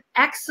things with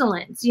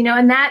excellence,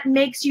 and that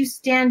makes you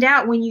stand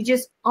out when you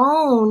just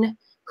own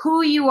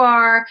who you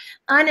are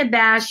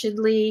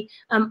unabashedly,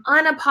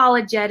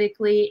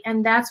 unapologetically.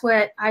 And that's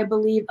what I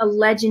believe a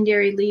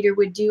legendary leader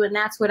would do. And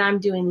that's what I'm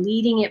doing,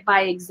 leading it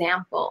by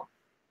example.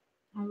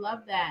 I love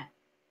that.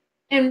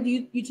 And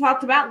you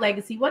talked about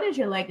legacy. What is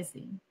your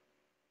legacy?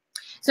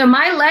 So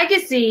my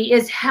legacy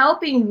is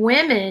helping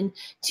women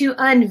to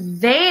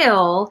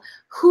unveil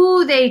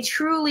who they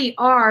truly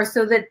are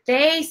so that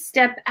they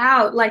step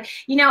out. Like,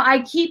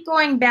 I keep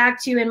going back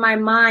to, in my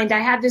mind, I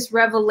have this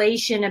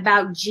revelation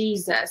about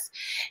Jesus.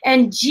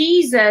 And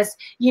Jesus,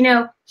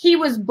 he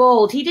was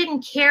bold. He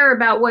didn't care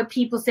about what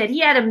people said.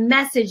 He had a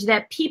message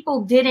that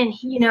people didn't,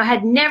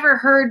 had never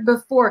heard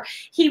before.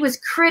 He was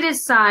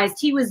criticized.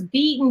 He was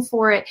beaten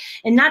for it.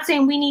 And not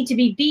saying we need to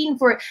be beaten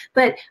for it,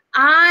 but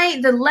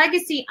the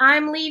legacy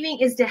I'm leaving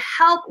is to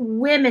help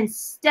women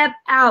step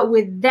out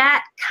with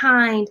that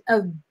kind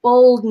of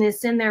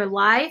boldness in their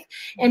life,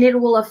 and it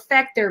will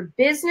affect their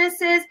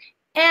businesses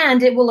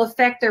and it will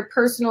affect their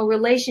personal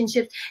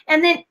relationships.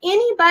 And then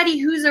anybody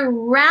who's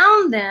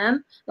around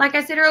them, like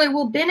I said earlier,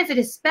 will benefit,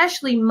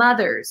 especially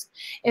mothers.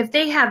 If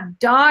they have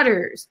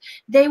daughters,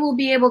 they will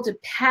be able to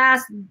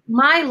pass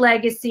my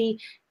legacy,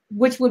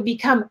 which would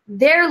become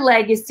their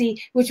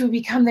legacy, which would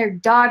become their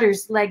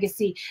daughter's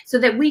legacy, so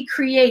that we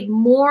create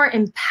more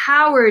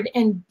empowered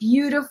and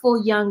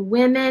beautiful young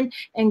women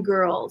and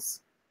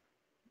girls.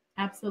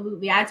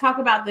 Absolutely. I talk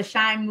about the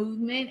shine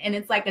movement, and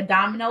it's like a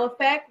domino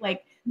effect,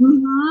 like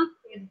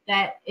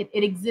that it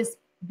exists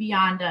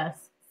beyond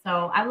us.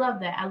 So I love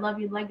that. I love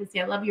your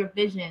legacy. I love your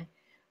vision.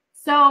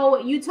 So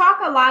you talk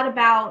a lot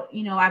about,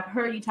 I've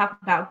heard you talk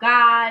about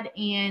God,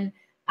 and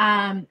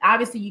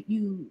obviously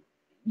you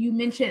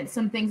mentioned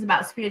some things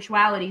about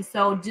spirituality.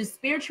 So does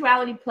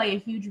spirituality play a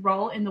huge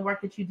role in the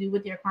work that you do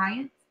with your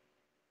clients?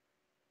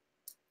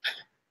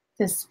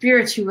 Does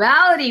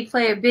spirituality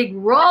play a big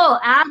role?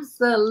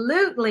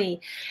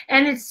 Absolutely.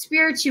 And it's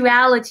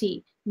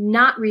spirituality,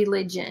 not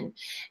religion.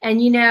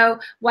 And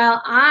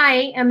while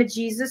I am a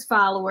Jesus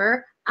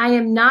follower, I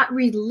am not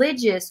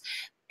religious.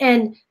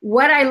 And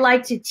what I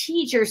like to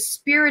teach are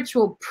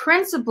spiritual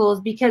principles,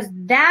 because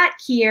that,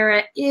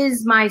 Kierra,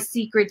 is my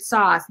secret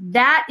sauce.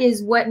 That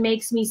is what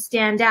makes me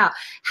stand out.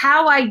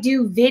 How I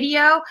do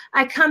video,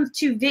 I come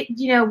to,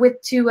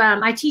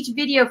 I teach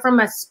video from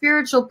a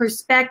spiritual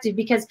perspective,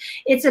 because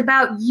it's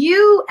about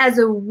you as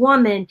a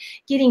woman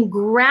getting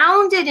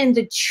grounded in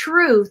the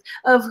truth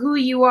of who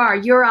you are,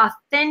 your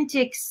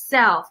authentic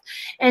self.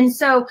 And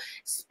so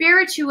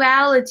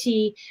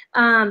spirituality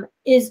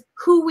is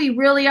who we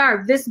really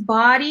are. This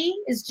body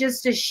is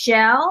just a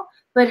shell,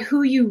 but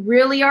who you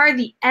really are,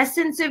 the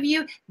essence of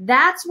you,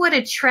 that's what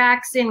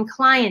attracts in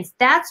clients.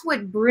 That's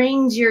what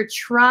brings your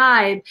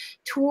tribe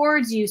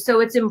towards you. So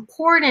it's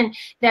important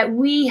that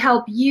we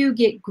help you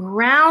get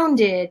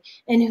grounded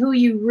in who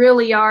you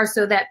really are,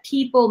 so that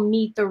people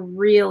meet the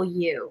real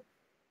you.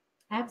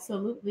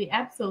 Absolutely.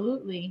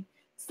 Absolutely.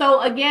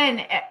 So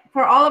again,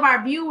 for all of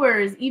our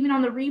viewers, even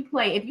on the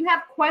replay, if you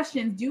have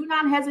questions, do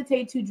not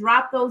hesitate to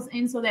drop those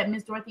in so that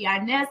Ms.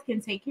 Dorothy-Inez can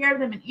take care of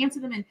them and answer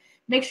them, and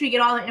make sure you get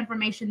all the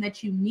information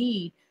that you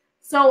need.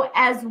 So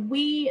as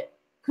we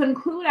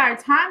conclude our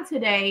time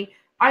today,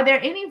 are there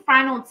any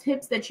final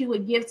tips that you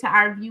would give to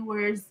our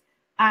viewers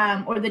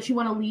or that you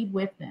want to leave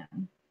with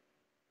them?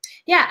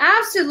 Yeah,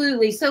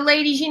 absolutely. So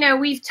ladies,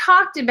 we've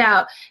talked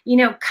about,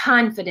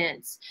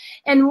 confidence.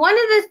 And one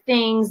of the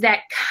things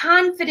that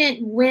confident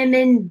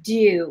women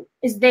do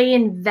is they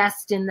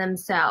invest in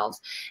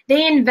themselves.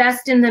 They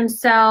invest in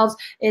themselves,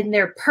 in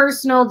their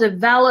personal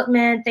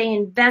development. They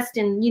invest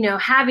in,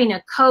 having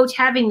a coach,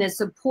 having the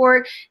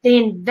support. They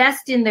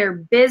invest in their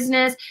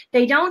business.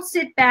 They don't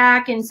sit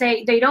back and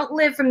say, they don't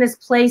live from this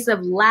place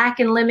of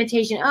lack and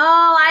limitation.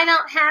 Oh, I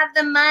don't have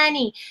the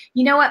money.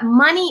 You know what?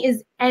 Money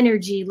is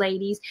energy,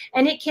 ladies,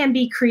 and it can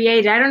be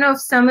created. I don't know if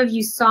some of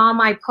you saw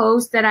my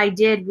post that I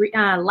did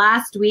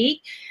last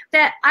week,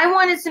 that I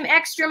wanted some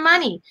extra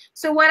money.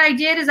 So what I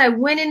did is I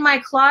went in my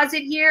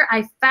closet here,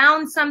 I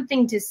found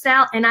something to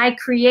sell, and I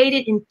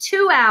created in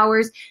 2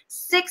 hours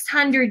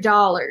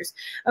 $600.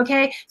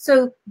 Okay,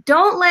 so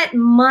don't let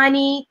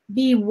money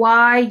be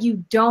why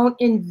you don't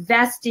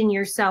invest in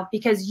yourself,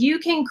 because you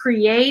can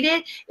create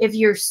it if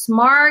you're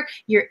smart,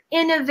 you're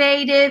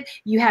innovative,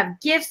 you have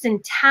gifts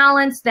and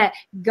talents that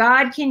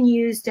God can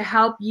use to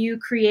help you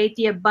create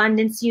the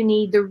abundance you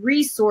need, the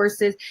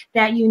resources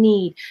that you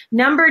need.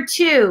 Number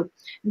 2,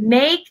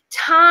 make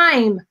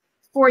time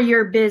for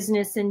your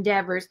business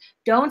endeavors.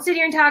 Don't sit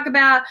here and talk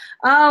about,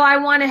 oh, I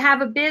want to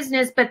have a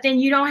business, but then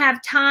you don't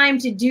have time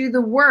to do the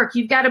work.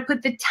 You've got to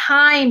put the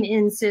time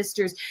in,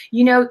 sisters.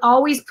 You know,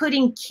 always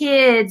putting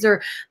kids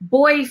or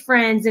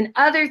boyfriends and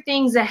other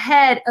things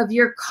ahead of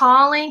your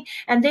calling,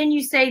 and then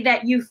you say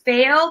that you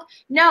failed.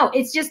 No,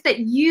 it's just that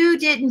you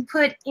didn't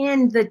put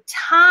in the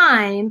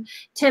time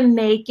to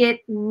make it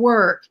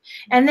work.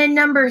 And then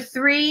number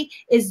 3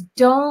 is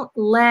don't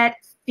let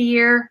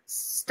fear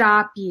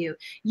stop you.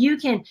 You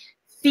can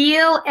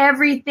feel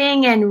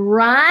everything and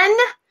run,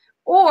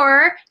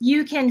 or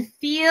you can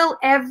feel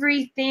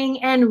everything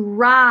and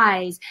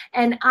rise.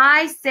 And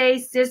I say,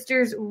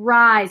 sisters,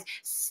 rise.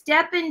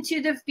 Step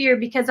into the fear,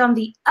 because on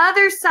the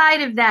other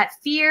side of that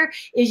fear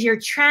is your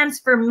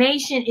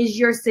transformation, is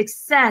your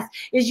success,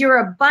 is your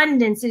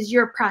abundance, is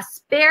your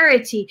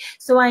prosperity.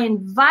 So I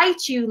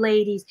invite you,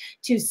 ladies,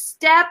 to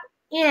step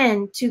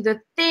into the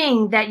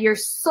thing that your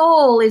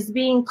soul is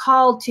being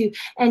called to,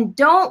 and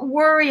don't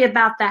worry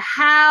about the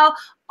how.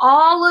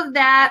 All of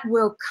that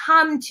will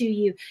come to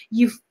you.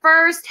 You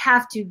first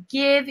have to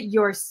give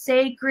your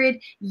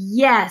sacred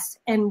yes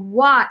and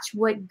watch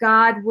what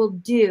God will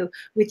do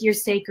with your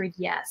sacred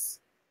yes.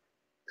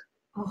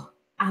 Oh,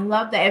 I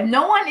love that. If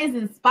no one is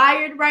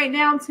inspired right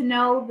now to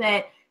know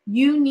that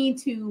you need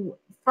to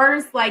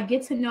first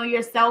get to know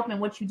yourself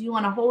and what you do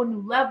on a whole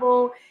new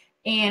level,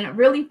 and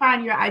really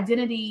find your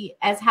identity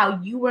as how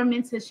you were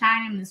meant to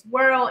shine in this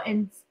world,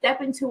 and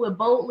step into it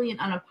boldly and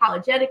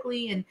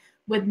unapologetically and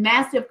with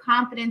massive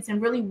confidence,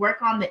 and really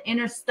work on the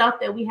inner stuff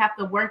that we have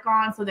to work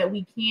on so that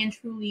we can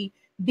truly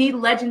be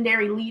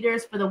legendary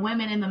leaders for the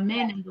women and the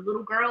men and the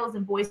little girls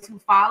and boys who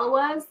follow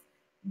us,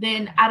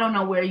 then I don't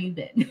know where you've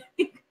been.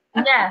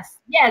 Yes,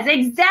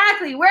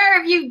 exactly. Where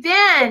have you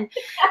been?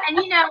 And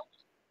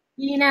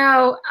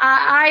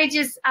I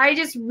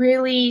just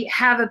really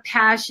have a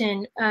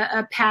passion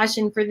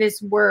for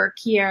this work,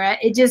 Kierra.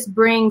 It just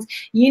brings,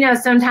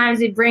 sometimes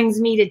it brings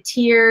me to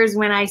tears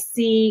when I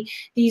see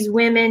these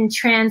women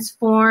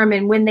transform,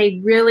 and when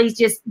they really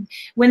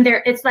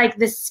it's like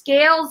the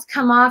scales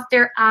come off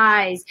their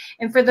eyes,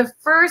 and for the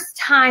first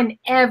time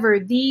ever,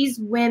 these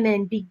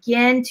women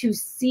begin to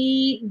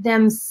see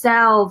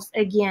themselves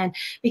again,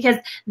 because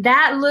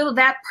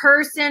that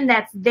person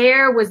that's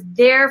there was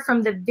there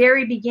from the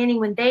very beginning,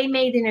 when they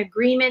made an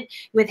agreement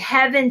with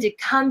heaven to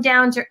come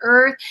down to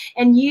earth.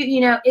 And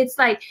it's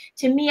like,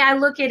 to me, I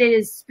look at it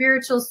as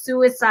spiritual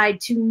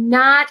suicide to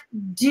not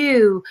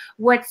do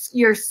what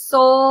your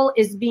soul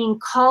is being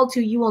called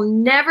to. You will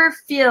never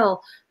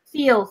feel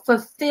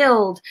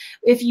fulfilled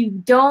if you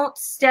don't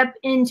step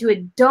into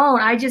it.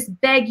 I just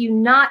beg you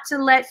not to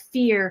let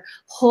fear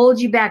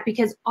hold you back,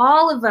 because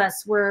all of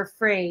us were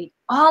afraid.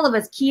 All of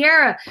us.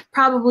 Kierra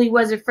probably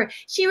was afraid.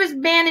 She was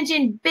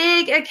managing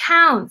big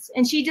accounts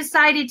and she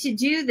decided to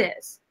do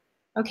this.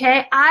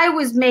 Okay. I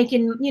was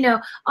making,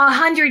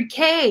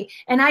 $100K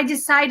and I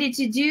decided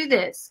to do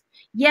this.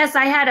 Yes,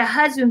 I had a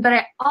husband, but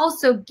I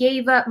also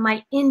gave up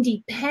my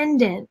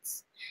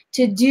independence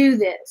to do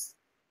this.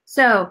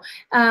 So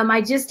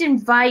I just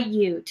invite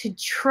you to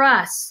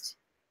trust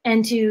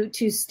and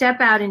to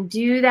step out and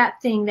do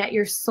that thing that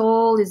your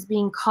soul is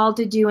being called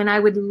to do. And I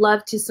would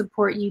love to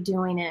support you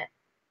doing it.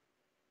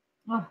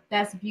 Oh,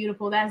 that's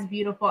beautiful. That's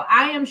beautiful.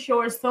 I am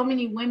sure so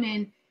many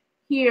women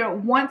here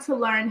want to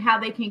learn how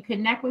they can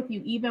connect with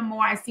you even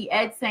more. I see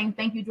Ed saying,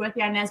 thank you,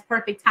 Dorothy-Inez,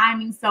 perfect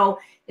timing. So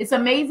it's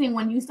amazing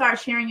when you start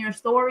sharing your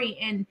story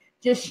and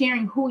just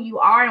sharing who you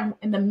are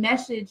and the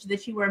message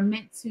that you were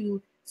meant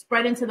to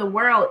spread into the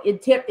world.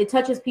 It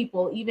touches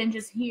people, even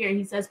just here.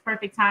 He says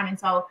perfect timing.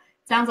 So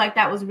it sounds like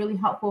that was really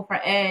helpful for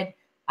Ed.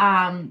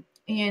 And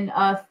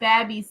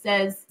Fabi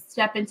says,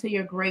 step into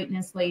your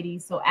greatness,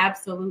 ladies. So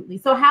absolutely.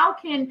 So how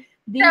can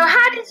these... So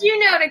how did you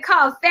know to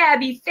call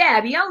Fabi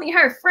Fabi? Only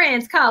her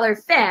friends call her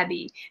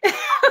Fabi.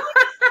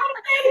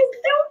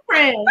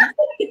 friends.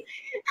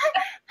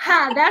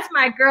 That's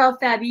my girl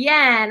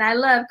Fabienne. I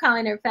love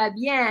calling her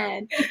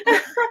Fabienne.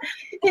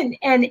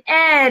 and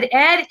Ed,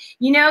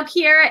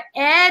 Kierra,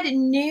 Ed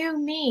knew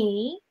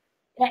me.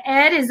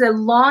 Ed is a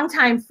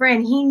longtime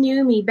friend. He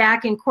knew me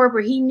back in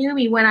corporate. He knew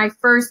me when I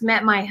first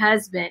met my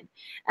husband.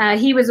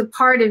 He was a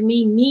part of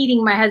me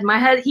meeting my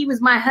husband. He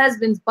was my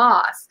husband's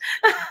boss.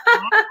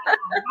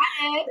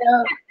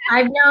 So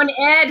I've known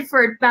Ed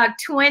for about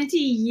 20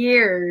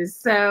 years.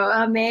 So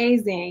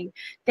amazing.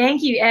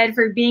 Thank you, Ed,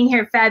 for being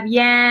here.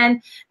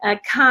 Fabienne,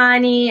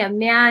 Connie,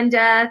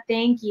 Amanda,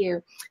 thank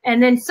you.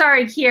 And then,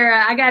 sorry,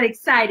 Kierra, I got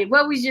excited.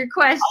 What was your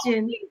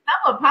question?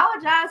 Oh,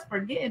 apologize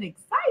for getting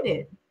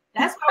excited.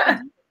 That's why we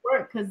do this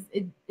work, because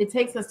it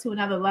takes us to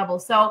another level.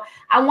 So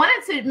I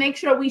wanted to make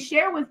sure we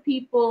share with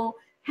people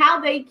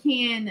how they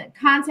can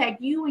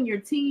contact you and your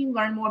team,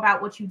 learn more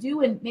about what you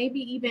do, and maybe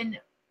even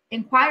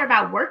inquire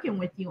about working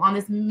with you on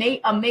this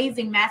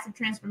amazing, massive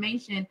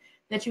transformation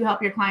that you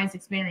help your clients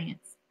experience.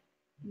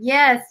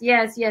 Yes,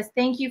 yes, yes.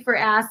 Thank you for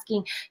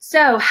asking.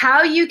 So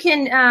how you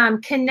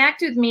can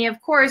connect with me, of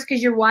course,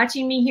 because you're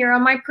watching me here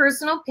on my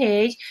personal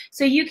page.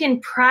 So you can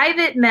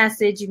private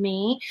message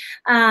me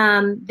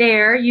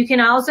there. You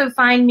can also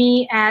find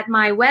me at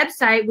my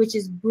website, which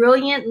is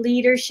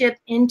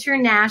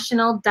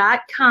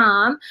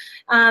brilliantleadershipinternational.com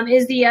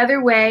is the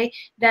other way.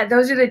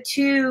 Those are the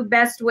two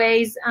best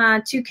ways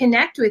to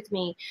connect with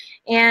me.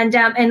 And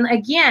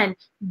again,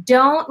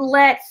 don't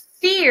let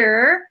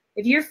fear.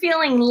 If you're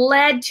feeling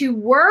led to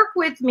work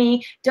with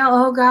me,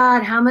 oh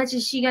God, how much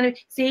is she going to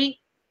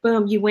see?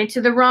 Boom, you went to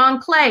the wrong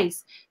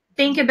place.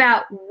 Think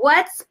about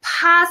what's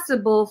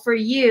possible for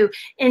you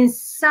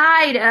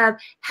inside of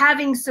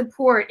having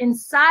support,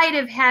 inside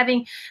of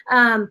having,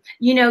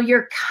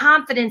 your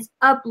confidence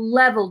up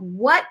leveled.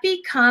 What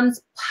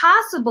becomes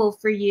possible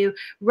for you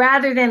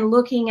rather than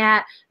looking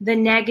at the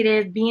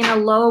negative, being a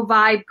low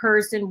vibe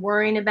person,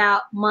 worrying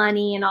about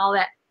money and all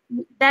that.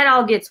 That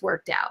all gets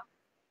worked out.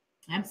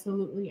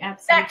 Absolutely,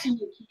 absolutely. Back to you,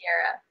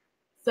 Kierra.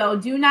 So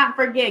do not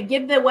forget,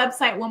 give the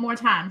website one more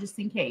time, just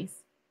in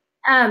case.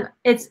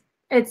 It's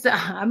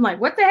I'm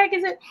like, what the heck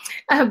is it?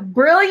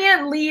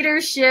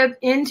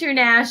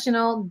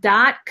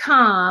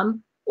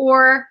 brilliantleadershipinternational.com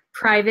or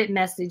private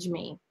message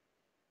me.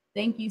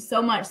 Thank you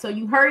so much. So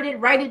you heard it,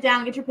 write it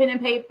down, get your pen and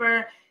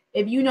paper.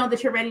 If you know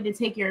that you're ready to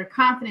take your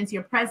confidence,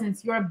 your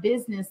presence, your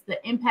business,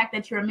 the impact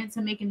that you're meant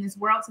to make in this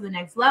world to the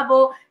next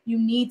level, you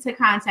need to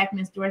contact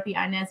Miss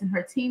Dorothy-Inez and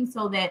her team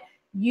so that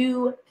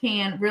you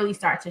can really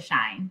start to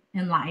shine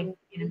in life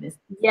and in business.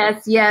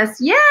 Yes, yes,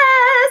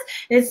 yes.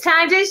 It's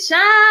time to shine.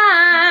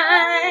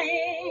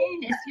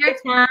 It's your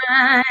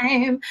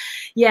time.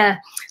 Yeah.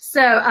 So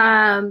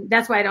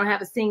that's why I don't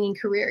have a singing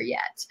career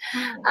yet.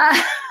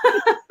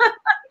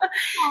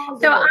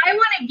 So I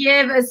want to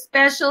give a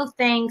special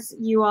thanks,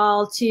 you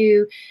all,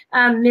 to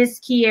Miss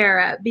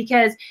Kierra,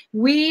 because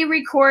we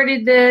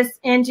recorded this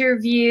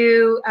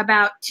interview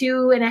about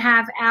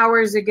 2.5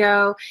 hours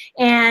ago,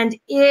 and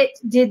it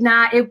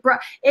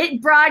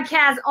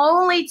broadcast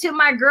only to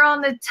my girl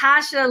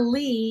Natasha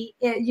Lee,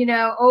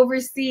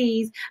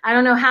 overseas. I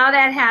don't know how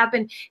that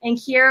happened. And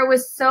Kierra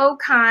was so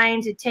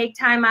kind to take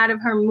time out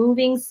of her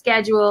moving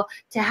schedule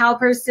to help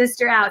her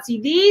sister out.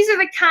 See, these are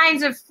the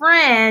kinds of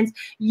friends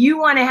you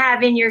want to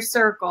have in your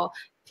circle.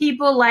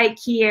 People like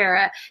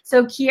Kierra.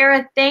 So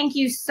Kierra, thank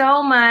you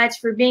so much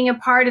for being a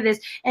part of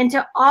this. And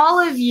to all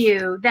of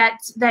you that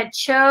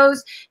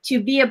chose to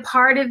be a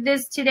part of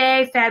this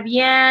today,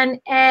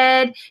 Fabienne,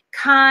 Ed,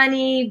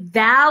 Connie,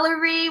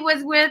 Valerie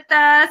was with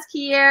us,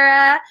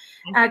 Kierra,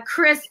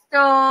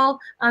 Crystal,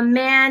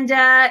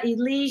 Amanda,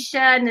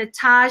 Elisha,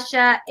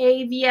 Natasha,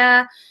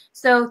 Avia.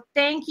 So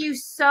thank you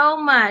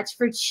so much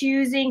for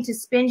choosing to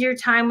spend your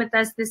time with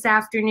us this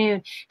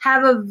afternoon.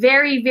 Have a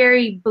very,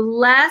 very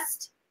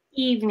blessed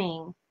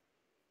evening.